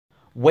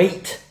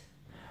Wait.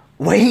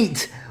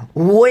 Wait.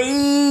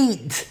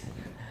 Wait.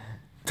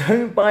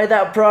 Don't buy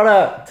that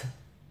product.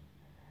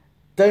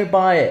 Don't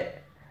buy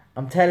it.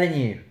 I'm telling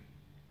you.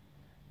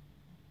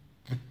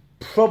 The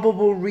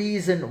probable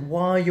reason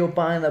why you're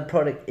buying that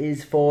product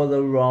is for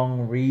the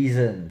wrong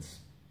reasons.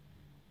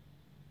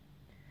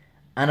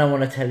 And I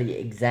want to tell you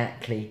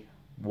exactly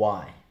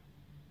why.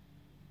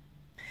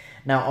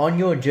 Now, on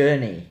your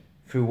journey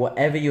through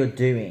whatever you're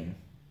doing,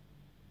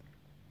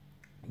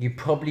 you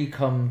probably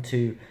come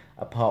to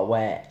a part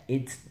where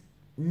it's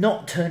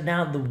not turned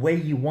out the way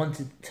you want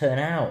it to turn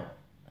out.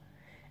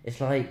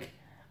 It's like,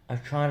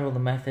 I've tried all the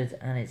methods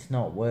and it's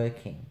not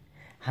working.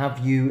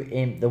 Have you,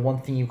 the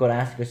one thing you've got to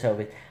ask yourself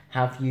is,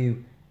 have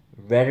you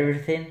read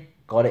everything,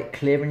 got it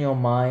clear in your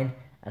mind,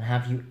 and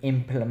have you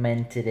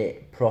implemented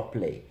it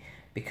properly?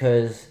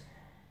 Because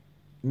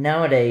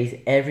nowadays,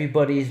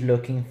 everybody's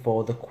looking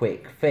for the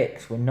quick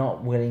fix. We're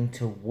not willing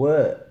to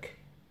work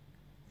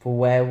for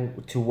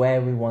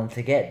where we want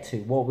to get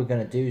to. What we're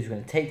going to do is we're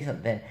going to take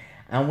something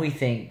and we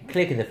think,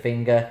 click of the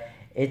finger,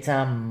 it's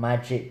our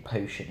magic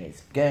potion.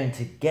 It's going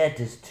to get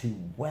us to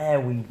where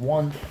we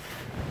want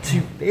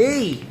to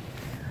be.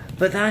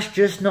 But that's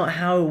just not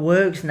how it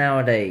works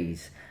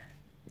nowadays.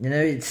 You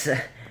know, it's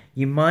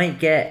you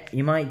might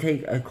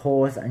take a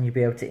course and you'll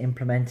be able to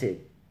implement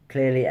it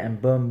clearly, and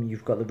boom,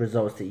 you've got the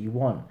results that you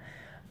want.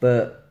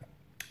 But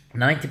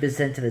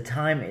 90% of the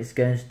time, it's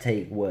going to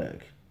take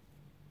work.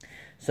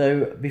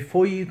 So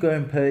before you go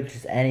and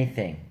purchase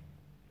anything,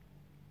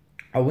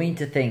 I want you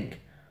to think,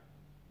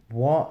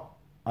 what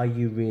are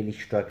you really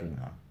struggling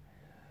on?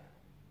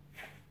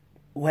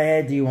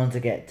 Where do you want to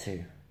get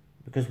to?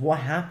 Because what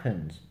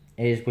happens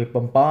is we're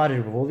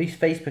bombarded with all these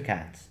Facebook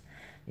ads,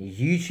 these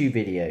YouTube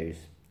videos,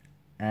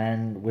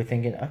 and we're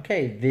thinking,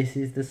 okay, this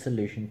is the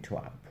solution to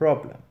our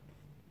problem.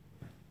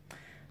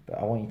 But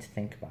I want you to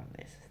think about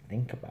this.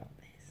 Think about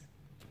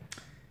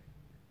this.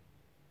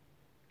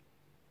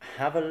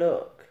 Have a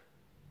look.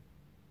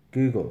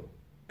 Google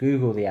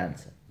the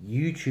answer.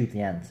 YouTube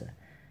the answer.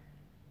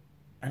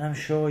 And I'm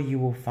sure you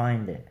will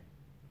find it.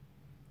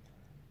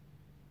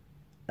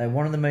 Like,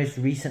 one of the most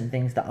recent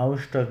things that I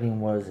was struggling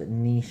was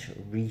niche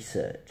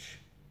research.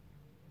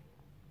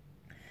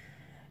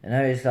 You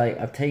know, it's like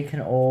I've taken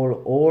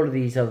all of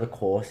these other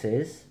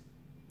courses,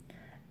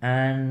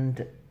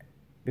 and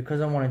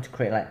because I wanted to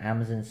create like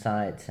Amazon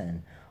sites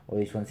and all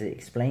these ones, it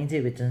explains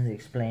it, but it doesn't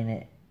explain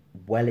it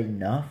well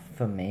enough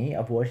for me.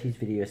 I've watched these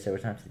videos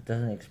several times, it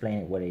doesn't explain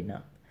it well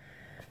enough.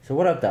 So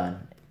what I've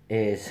done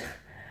is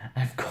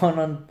I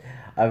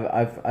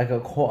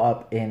got caught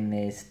up in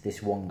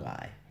this one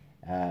guy.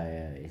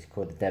 It's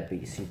called the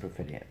Deadbeat Super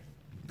Affiliate,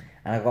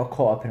 and I got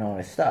caught up in all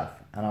this stuff.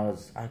 And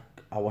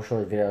I watched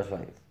all the videos,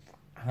 like,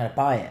 I'm gonna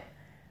buy it,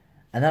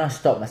 and then I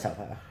stopped myself.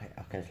 Like,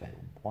 okay, it's like,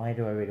 why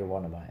do I really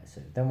want to buy it?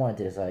 So then what I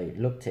did is I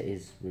looked at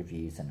his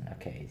reviews, and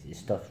okay, his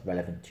stuff's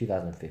relevant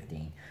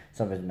 2015.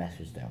 Some of his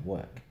messages don't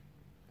work,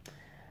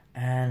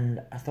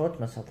 and I thought to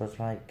myself, I was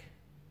like,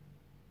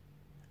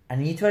 I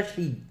need to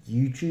actually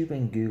YouTube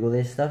and Google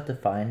this stuff to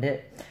find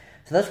it.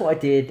 So that's what I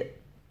did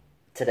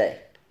today.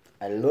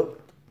 I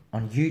looked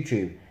on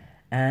YouTube,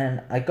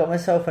 and I got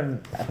myself a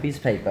piece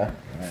of paper.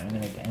 Right,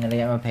 I'm gonna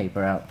get my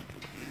paper out.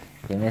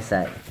 Give me a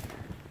sec.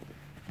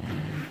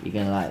 You're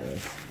gonna like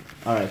this.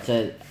 Alright,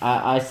 so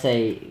I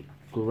say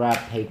grab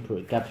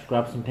paper,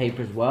 grab some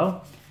paper as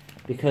well,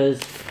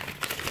 because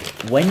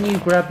when you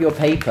grab your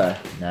paper,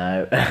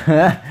 no,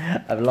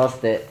 I've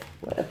lost it.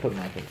 Where did I put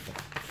my paper?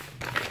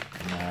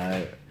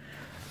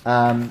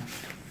 No.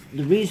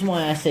 The reason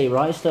why I say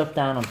write stuff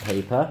down on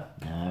paper,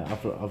 no,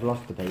 I've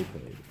lost the paper.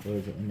 Where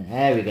is it?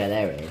 There we go,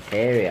 there it is.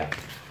 Here we are.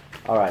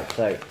 Alright,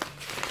 so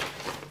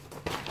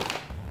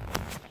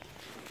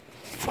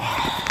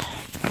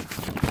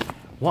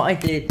what I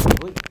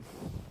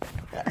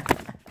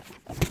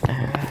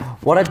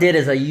did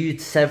is I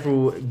used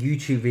several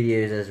YouTube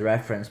videos as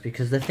reference,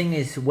 because the thing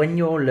is, when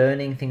you're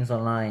learning things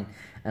online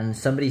and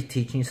somebody's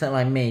teaching you something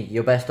like me,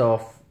 you're best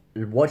off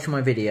watching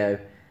my video,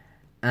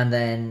 and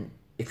then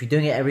if you're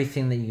doing it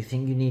everything that you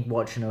think you need,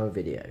 watch another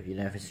video, you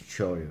know, if it's a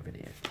tutorial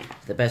video.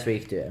 It's the best way you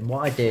can do it. And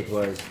what I did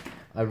was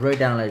I wrote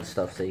down loads of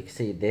stuff, so you can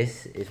see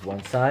this is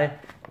one side,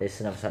 this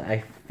is another side.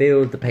 I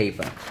filled the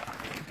paper.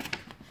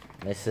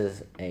 This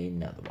is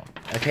another one.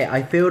 Okay,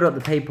 I filled up the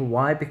paper.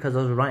 Why? Because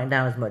I was writing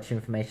down as much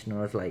information, and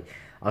I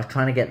was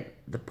trying to get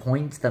the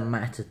points that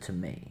matter to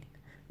me.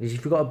 Because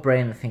if you've got a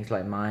brain that thinks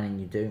like mine, and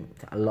you do,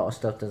 a lot of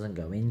stuff doesn't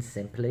go in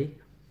simply.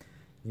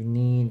 You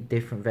need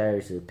different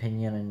various of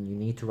opinion, and you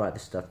need to write the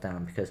stuff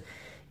down, because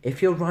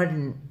if you're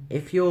writing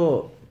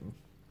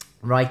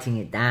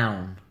it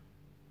down,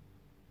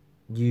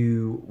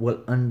 you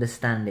will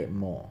understand it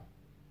more.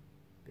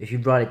 If you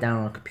write it down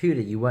on a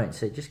computer, you won't.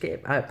 So just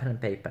get out pen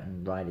and paper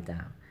and write it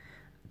down.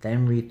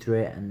 Then read through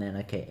it, and then,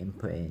 okay,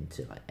 input it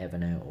into like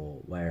Evernote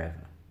or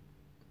wherever.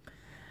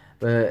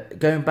 But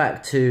going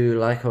back to,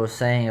 like I was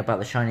saying about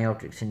the shiny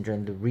object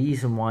syndrome, the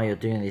reason why you're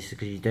doing this is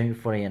because you don't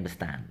fully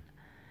understand.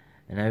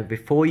 You know,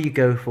 before you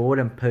go forward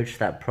and purchase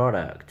that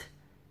product,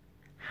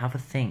 have a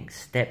think,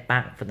 step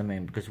back for the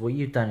moment, because what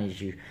you've done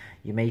is you're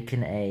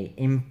making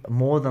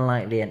more than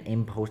likely an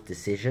impulse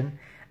decision,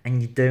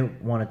 and you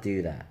don't want to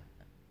do that.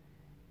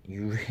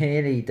 You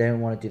really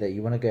don't want to do that.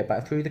 You want to go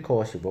back through the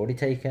course you've already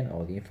taken,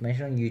 or the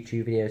information on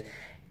YouTube videos,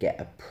 get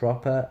a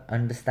proper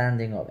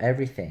understanding of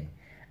everything,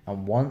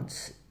 and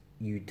once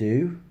you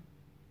do,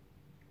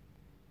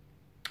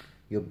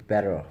 you'll be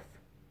better off,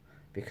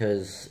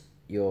 because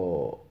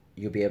you'll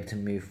be able to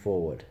move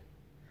forward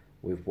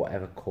with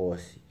whatever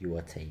course you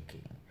are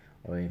taking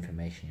or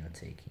information you're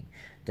taking.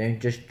 Don't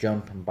just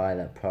jump and buy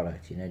that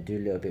product. You know, do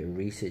a little bit of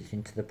research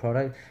into the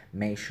product.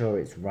 Make sure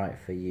it's right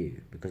for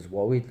you, because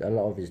what a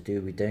lot of us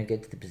do, we don't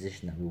get to the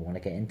position that we want to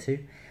get into,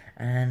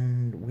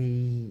 and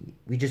we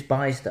just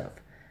buy stuff.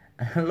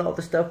 And a lot of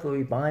the stuff that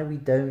we buy, we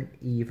don't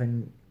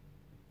even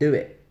do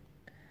it.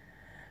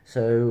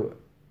 So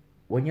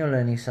when you're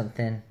learning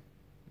something,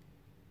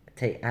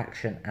 take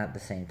action at the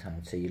same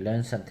time. So you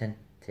learn something,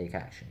 take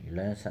action. You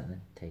learn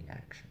something, take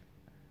action.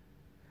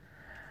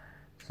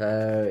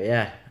 So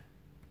yeah,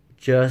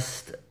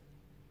 just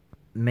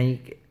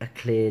make a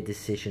clear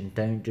decision.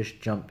 Don't just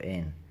jump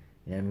in.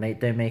 You know,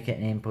 don't make it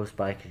an impulse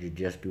buy, because you'll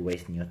just be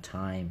wasting your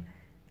time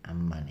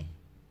and money.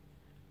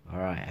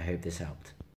 Alright, I hope this helped.